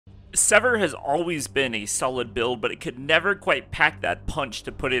Sever has always been a solid build, but it could never quite pack that punch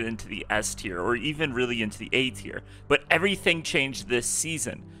to put it into the S tier, or even really into the A tier. But everything changed this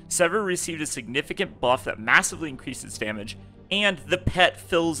season. Sever received a significant buff that massively increased its damage, and the pet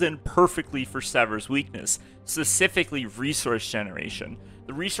fills in perfectly for Sever's weakness, specifically resource generation.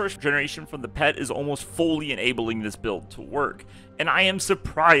 The resource generation from the pet is almost fully enabling this build to work, and I am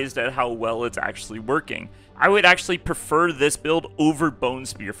surprised at how well it's actually working. I would actually prefer this build over Bone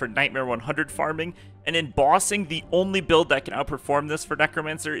Spear for Nightmare 100 farming, and in bossing, the only build that can outperform this for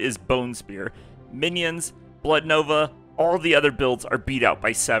Necromancer is Bone Spear. Minions, Blood Nova, all the other builds are beat out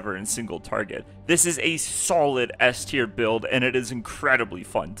by Sever in single target. This is a solid S tier build, and it is incredibly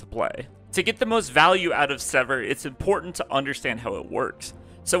fun to play. To get the most value out of Sever, it's important to understand how it works.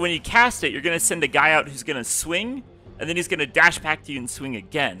 So when you cast it, you're going to send a guy out who's going to swing, and then he's going to dash back to you and swing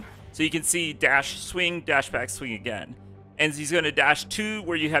again. So you can see dash, swing, dash back, swing again. And he's going to dash to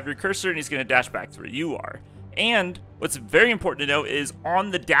where you have your cursor, and he's going to dash back to where you are. And what's very important to note is on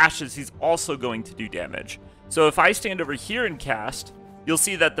the dashes, he's also going to do damage. So if I stand over here and cast, you'll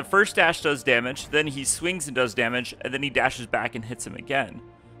see that the first dash does damage, then he swings and does damage, and then he dashes back and hits him again.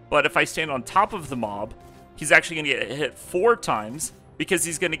 But if I stand on top of the mob, he's actually going to get hit 4 times, because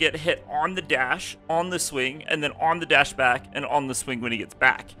he's going to get hit on the dash, on the swing, and then on the dash back, and on the swing when he gets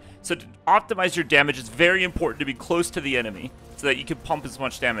back. So to optimize your damage, it's very important to be close to the enemy so that you can pump as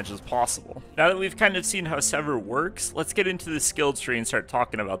much damage as possible. Now that we've kind of seen how Sever works, let's get into the skill tree and start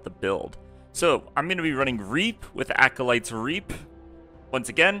talking about the build. So I'm going to be running Reap with Acolyte's Reap. Once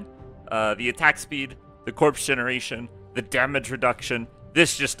again, the attack speed, the corpse generation, the damage reduction,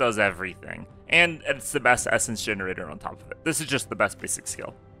 this just does everything. And it's the best essence generator on top of it. This is just the best basic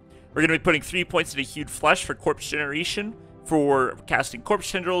skill. We're going to be putting 3 points into Hued Flesh for corpse generation, for casting corpse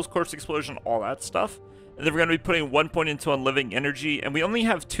tendrils, corpse explosion, all that stuff. And then we're going to be putting 1 point into Unliving Energy, and we only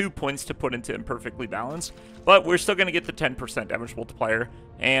have 2 points to put into Imperfectly Balanced, but we're still going to get the 10% damage multiplier.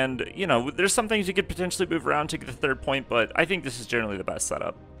 And, you know, there's some things you could potentially move around to get the 3rd point, but I think this is generally the best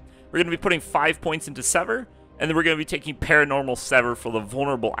setup. We're going to be putting 5 points into Sever, and then we're going to be taking Paranormal Sever for the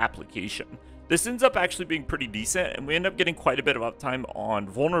Vulnerable application. This ends up actually being pretty decent, and we end up getting quite a bit of uptime on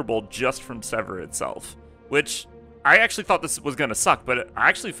Vulnerable just from Sever itself, which I actually thought this was going to suck, but I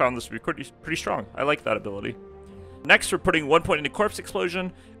actually found this to be pretty strong. I like that ability. Next, we're putting 1 point into Corpse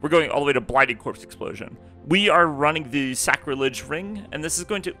Explosion. We're going all the way to Blinding Corpse Explosion. We are running the Sacrilege Ring, and this is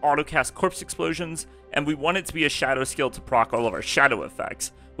going to auto-cast Corpse Explosions, and we want it to be a shadow skill to proc all of our shadow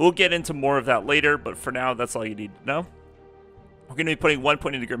effects. We'll get into more of that later, but for now, that's all you need to know. We're going to be putting 1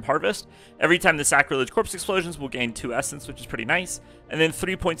 point into Grim Harvest. Every time the Sacrilege Corpse Explosions, we'll gain 2 Essence, which is pretty nice. And then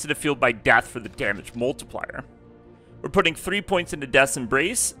 3 points into Fueled by Death for the damage multiplier. We're putting 3 points into Death's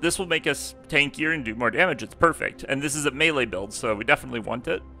Embrace. This will make us tankier and do more damage. It's perfect. And this is a melee build, so we definitely want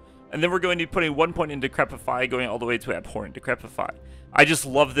it. And then we're going to be putting 1 point into Decrepify, going all the way to Abhorrent Decrepify. I just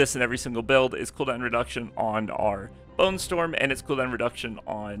love this in every single build. It's cooldown reduction on our Bone Storm, and it's cooldown reduction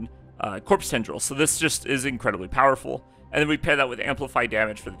on Corpse Tendril. So this just is incredibly powerful. And then we pair that with Amplify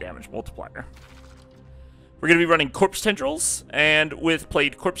Damage for the damage multiplier. We're going to be running Corpse Tendrils, and with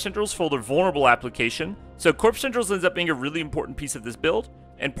played Corpse Tendrils for the Vulnerable application. So Corpse Tendrils ends up being a really important piece of this build,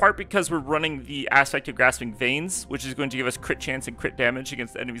 in part because we're running the aspect of Grasping Veins, which is going to give us crit chance and crit damage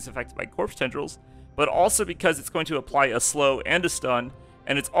against enemies affected by Corpse Tendrils, but also because it's going to apply a slow and a stun,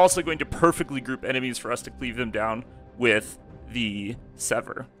 and it's also going to perfectly group enemies for us to cleave them down with the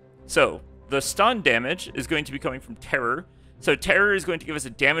Sever. So the stun damage is going to be coming from Terror. So Terror is going to give us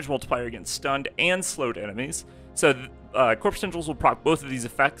a damage multiplier against stunned and slowed enemies. So Corpse Tendrils will proc both of these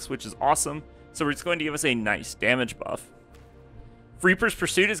effects, which is awesome. So it's going to give us a nice damage buff. Reaper's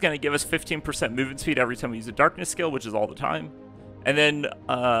Pursuit is going to give us 15% movement speed every time we use a Darkness skill, which is all the time. And then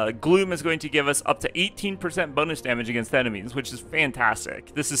Gloom is going to give us up to 18% bonus damage against enemies, which is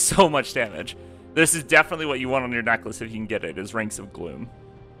fantastic. This is so much damage. This is definitely what you want on your necklace if you can get it, is Ranks of Gloom.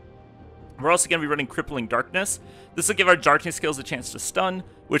 We're also going to be running Crippling Darkness. This will give our Darkness skills a chance to stun,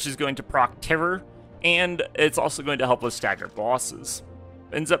 which is going to proc Terror, and it's also going to help us stagger bosses.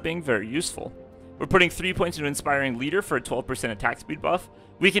 Ends up being very useful. We're putting 3 points into Inspiring Leader for a 12% attack speed buff.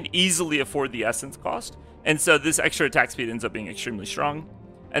 We can easily afford the essence cost, and so this extra attack speed ends up being extremely strong.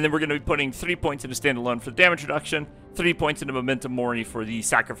 And then we're going to be putting 3 points into Standalone for the damage reduction, 3 points into Momentum Mori for the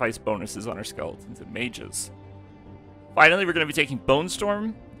sacrifice bonuses on our skeletons and mages. Finally, we're going to be taking Bone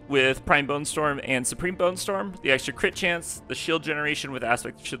Storm with Prime Bone Storm and Supreme Bone Storm, the extra crit chance, the shield generation with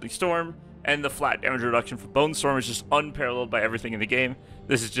Aspect of Shielding Storm, and the flat damage reduction for Bone Storm is just unparalleled by everything in the game.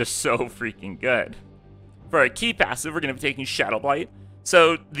 This is just so freaking good. For our key passive, we're going to be taking Shadow Blight.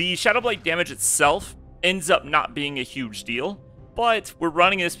 So the Shadow Blight damage itself ends up not being a huge deal, but we're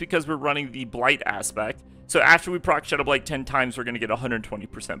running this because we're running the Blight aspect. So after we proc Shadow Blight 10 times, we're going to get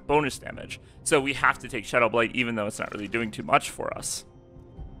 120% bonus damage. So we have to take Shadow Blight even though it's not really doing too much for us.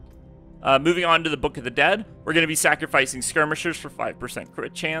 Moving on to the Book of the Dead, we're going to be sacrificing Skirmishers for 5%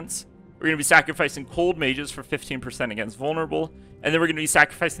 crit chance. We're going to be sacrificing Cold Mages for 15% against Vulnerable. And then we're going to be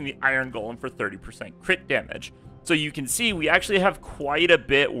sacrificing the Iron Golem for 30% crit damage. So you can see we actually have quite a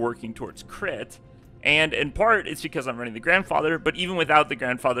bit working towards crit. And in part, it's because I'm running the Grandfather, but even without the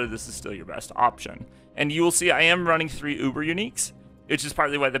Grandfather, this is still your best option. And you will see I am running 3 Uber Uniques, which is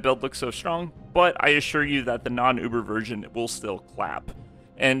partly why the build looks so strong, but I assure you that the non-Uber version will still clap.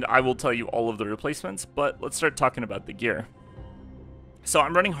 And I will tell you all of the replacements, but let's start talking about the gear. So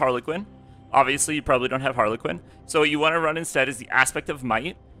I'm running Harlequin. Obviously, you probably don't have Harlequin. So what you want to run instead is the Aspect of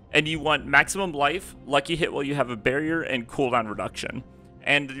Might, and you want maximum life, lucky hit while you have a barrier, and cooldown reduction.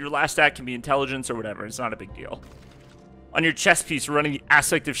 And your last stat can be intelligence or whatever, it's not a big deal. On your chest piece, we're running the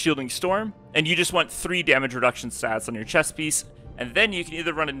Aspect of Shielding Storm, and you just want 3 damage reduction stats on your chest piece, and then you can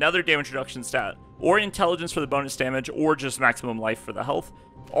either run another damage reduction stat, or intelligence for the bonus damage, or just maximum life for the health.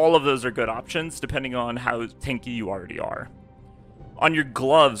 All of those are good options, depending on how tanky you already are. On your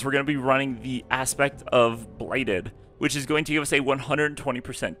gloves, we're going to be running the Aspect of Blighted, which is going to give us a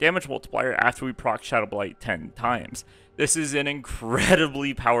 120% damage multiplier after we proc Shadow Blight 10 times. This is an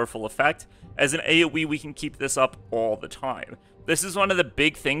incredibly powerful effect. As an AoE, we can keep this up all the time. This is one of the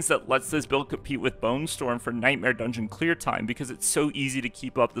big things that lets this build compete with Bone Storm for Nightmare Dungeon clear time, because it's so easy to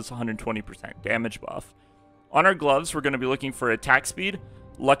keep up this 120% damage buff. On our gloves, we're going to be looking for attack speed,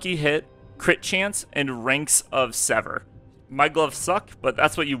 lucky hit, crit chance, and ranks of Sever. My gloves suck, but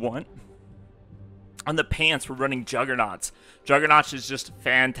that's what you want. On the pants, we're running Juggernauts. Juggernauts is just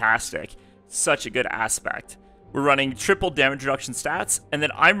fantastic. Such a good aspect. We're running triple damage reduction stats, and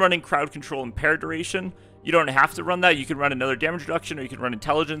then I'm running crowd control and pair duration. You don't have to run that. You can run another damage reduction, or you can run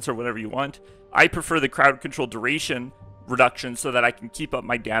intelligence, or whatever you want. I prefer the crowd control duration reduction so that I can keep up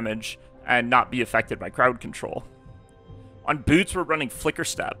my damage and not be affected by crowd control. On boots, we're running flicker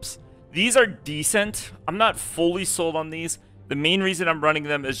steps. These are decent. I'm not fully sold on these. The main reason I'm running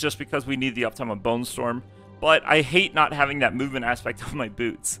them is just because we need the uptime on Bone Storm, but I hate not having that movement aspect of my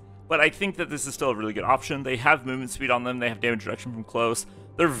boots. But I think that this is still a really good option. They have movement speed on them, they have damage reduction from close.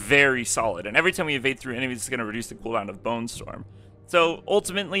 They're very solid, and every time we evade through enemies, it's going to reduce the cooldown of Bone Storm. So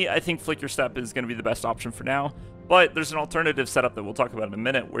ultimately, I think Flicker Step is going to be the best option for now, but there's an alternative setup that we'll talk about in a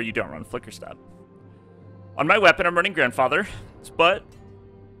minute where you don't run Flicker Step. On my weapon, I'm running Grandfather, but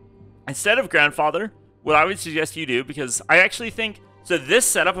instead of Grandfather, what I would suggest you do, because I actually think, so this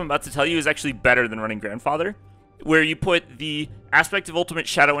setup I'm about to tell you is actually better than running Grandfather, where you put the Aspect of Ultimate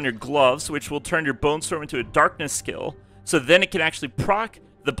Shadow on your gloves, which will turn your Bone Storm into a Darkness skill, so then it can actually proc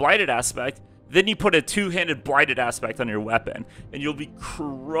the Blighted aspect. Then you put a 2-handed Blighted aspect on your weapon, and you'll be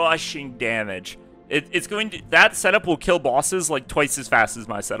crushing damage. It's going to, that setup will kill bosses like twice as fast as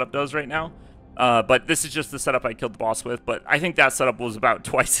my setup does right now. But this is just the setup I killed the boss with, but I think that setup was about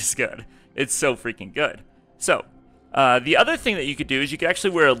twice as good. It's so freaking good. So, the other thing that you could do is you could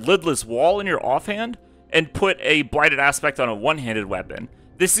actually wear a lidless wall in your offhand and put a Blighted aspect on a one-handed weapon.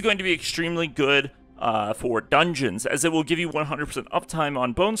 This is going to be extremely good for dungeons, as it will give you 100% uptime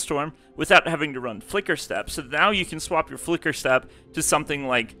on Bone Storm without having to run Flicker Step. So now you can swap your Flicker Step to something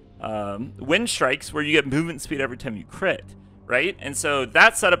like Wind Strikes, where you get movement speed every time you crit, right? And so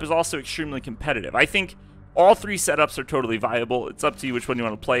that setup is also extremely competitive. I think all 3 setups are totally viable. It's up to you which one you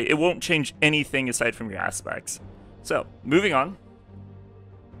want to play. It won't change anything aside from your aspects. So, moving on.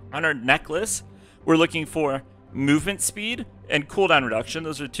 On our necklace, we're looking for movement speed and cooldown reduction.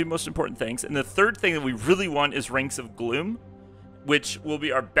 Those are the 2 most important things. And the third thing that we really want is Ranks of Gloom, which will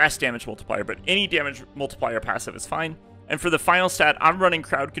be our best damage multiplier, but any damage multiplier passive is fine. And for the final stat, I'm running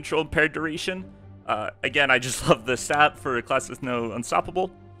crowd control and pair duration. Again, I just love the stat for a class with no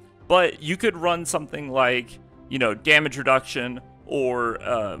unstoppable. But you could run something like, you know, damage reduction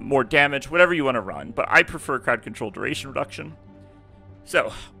or more damage, whatever you want to run. But I prefer crowd control duration reduction.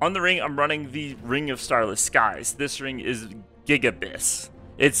 So, on the ring, I'm running the Ring of Starless Skies. This ring is gigabyss.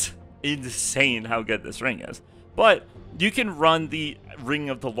 It's insane how good this ring is. But you can run the Ring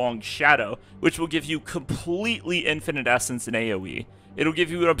of the Long Shadow, which will give you completely infinite essence in AoE. It'll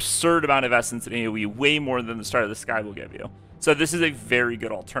give you an absurd amount of essence in AoE, way more than the Star of the Sky will give you. So this is a very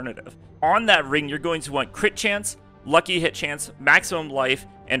good alternative. On that ring, you're going to want crit chance, lucky hit chance, maximum life,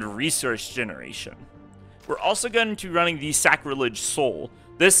 and resource generation. We're also going to be running the Sacrilege Soul.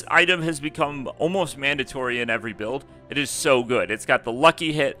 This item has become almost mandatory in every build. It is so good. It's got the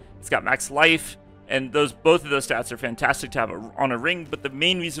lucky hit, it's got max life, and both of those stats are fantastic to have on a ring, but the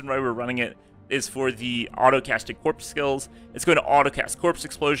main reason why we're running it is for the auto-casted corpse skills. It's going to auto-cast Corpse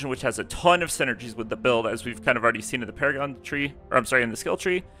Explosion, which has a ton of synergies with the build, as we've kind of already seen in the Paragon tree, or I'm sorry, in the skill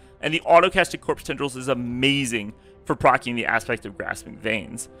tree. And the auto-casted Corpse Tendrils is amazing for proccing the aspect of Grasping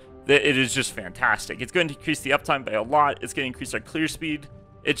Veins. It is just fantastic. It's going to increase the uptime by a lot. It's going to increase our clear speed.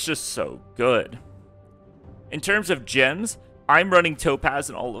 It's just so good. In terms of gems, I'm running Topaz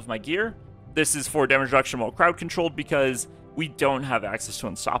in all of my gear. This is for damage reduction while crowd controlled because we don't have access to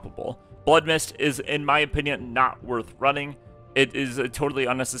Unstoppable. Blood Mist is, in my opinion, not worth running. It is a totally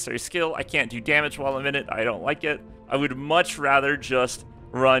unnecessary skill. I can't do damage while I'm in it. I don't like it. I would much rather just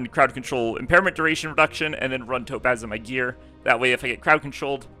run crowd control impairment duration reduction and then run Topaz in my gear. That way, if I get crowd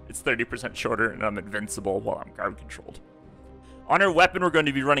controlled, it's 30% shorter and I'm invincible while I'm crowd controlled. On our weapon, we're going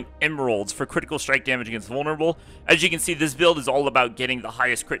to be running Emeralds for critical strike damage against vulnerable. As you can see, this build is all about getting the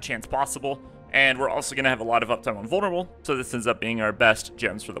highest crit chance possible, and we're also going to have a lot of uptime on vulnerable, so this ends up being our best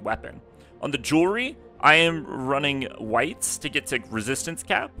gems for the weapon. On the jewelry, I am running whites to get to resistance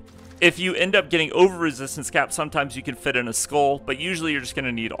cap. If you end up getting over resistance cap, sometimes you can fit in a skull, but usually you're just going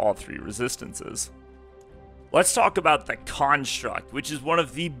to need all 3 resistances. Let's talk about the construct, which is one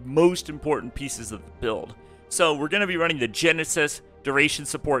of the most important pieces of the build. So we're going to be running the Genesis, Duration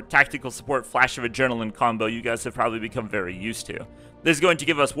Support, Tactical Support, Flash of Adrenaline combo you guys have probably become very used to. This is going to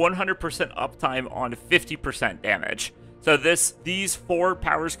give us 100% uptime on 50% damage. So these 4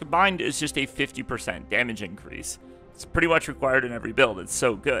 powers combined is just a 50% damage increase. It's pretty much required in every build. It's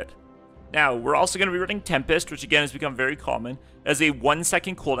so good. Now, we're also going to be running Tempest, which again has become very common, as a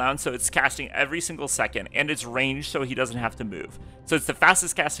 1-second cooldown, so it's casting every single second, and it's ranged so he doesn't have to move. So it's the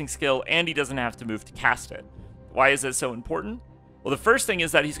fastest casting skill, and he doesn't have to move to cast it. Why is it so important? Well, the first thing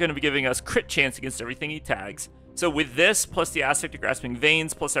is that he's going to be giving us crit chance against everything he tags. So with this, plus the aspect of Grasping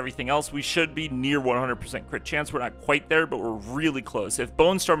Veins, plus everything else, we should be near 100% crit chance. We're not quite there, but we're really close. If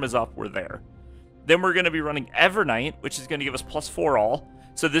Bone Storm is up, we're there. Then we're going to be running Evernight, which is going to give us +4 all.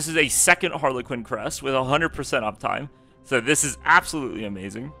 So this is a second Harlequin Crest with 100% uptime. So this is absolutely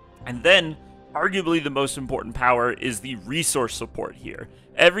amazing. And then, arguably the most important power is the resource support here.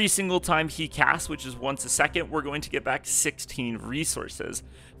 Every single time he casts, which is once a second, we're going to get back 16 resources.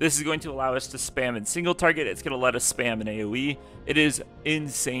 This is going to allow us to spam in single target. It's going to let us spam in AoE. It is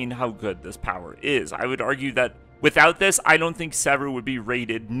insane how good this power is. I would argue that without this, I don't think Sever would be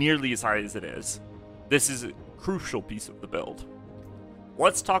rated nearly as high as it is. This is a crucial piece of the build.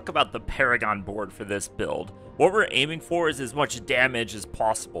 Let's talk about the Paragon board for this build. What we're aiming for is as much damage as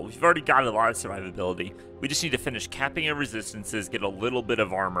possible. We've already got a lot of survivability. We just need to finish capping our resistances, get a little bit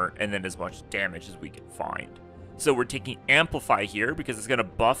of armor, and then as much damage as we can find. So we're taking Amplify here because it's going to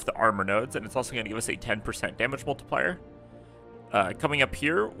buff the armor nodes, and it's also going to give us a 10% damage multiplier. Coming up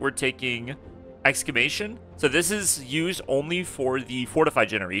here, we're taking Excavation. So this is used only for the Fortify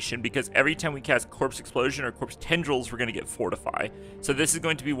generation because every time we cast Corpse Explosion or Corpse Tendrils, we're going to get Fortify. So this is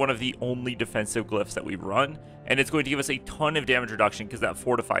going to be one of the only defensive glyphs that we run, and it's going to give us a ton of damage reduction because that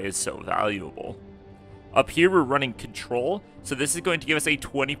Fortify is so valuable. Up here, we're running Control, so this is going to give us a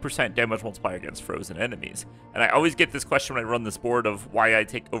 20% damage multiplier against frozen enemies. And I always get this question when I run this board of why I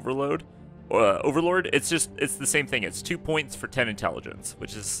take Overlord. Overlord, it's the same thing. It's 2 points for 10 intelligence,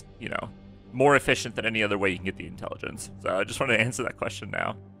 which is, you know, more efficient than any other way you can get the intelligence. So I just want to answer that question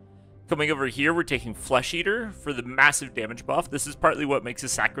now. Coming over here, we're taking Flesh Eater for the massive damage buff. This is partly what makes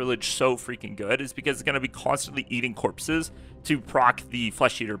his Sacrilege so freaking good, is because it's going to be constantly eating corpses to proc the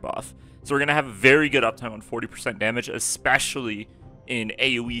Flesh Eater buff. So we're going to have a very good uptime on 40% damage, especially in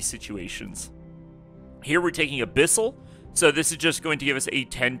AoE situations. Here we're taking Abyssal. So this is just going to give us a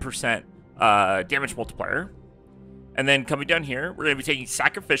 10% damage multiplier. And then coming down here, we're going to be taking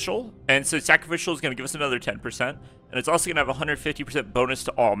Sacrificial. And so Sacrificial is going to give us another 10%. And it's also going to have a 150% bonus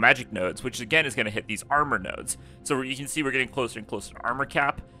to all magic nodes, which again is going to hit these armor nodes. So you can see we're getting closer and closer to armor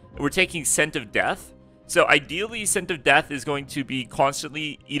cap. And we're taking Scent of Death. So ideally, Scent of Death is going to be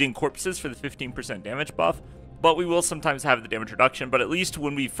constantly eating corpses for the 15% damage buff. But we will sometimes have the damage reduction. But at least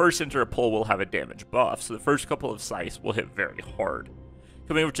when we first enter a pull, we'll have a damage buff. So the first couple of slices will hit very hard.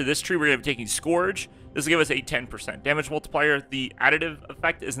 Coming over to this tree, we're going to be taking Scourge. This will give us a 10% damage multiplier. The additive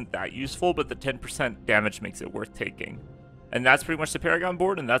effect isn't that useful, but the 10% damage makes it worth taking. And that's pretty much the Paragon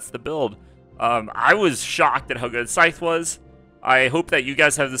board, and that's the build. I was shocked at how good Scythe was. I hope that you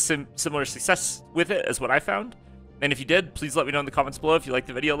guys have the similar success with it as what I found. And if you did, please let me know in the comments below. If you liked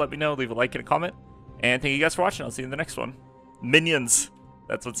the video, let me know. Leave a like and a comment. And thank you guys for watching. I'll see you in the next one. Minions.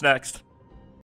 That's what's next.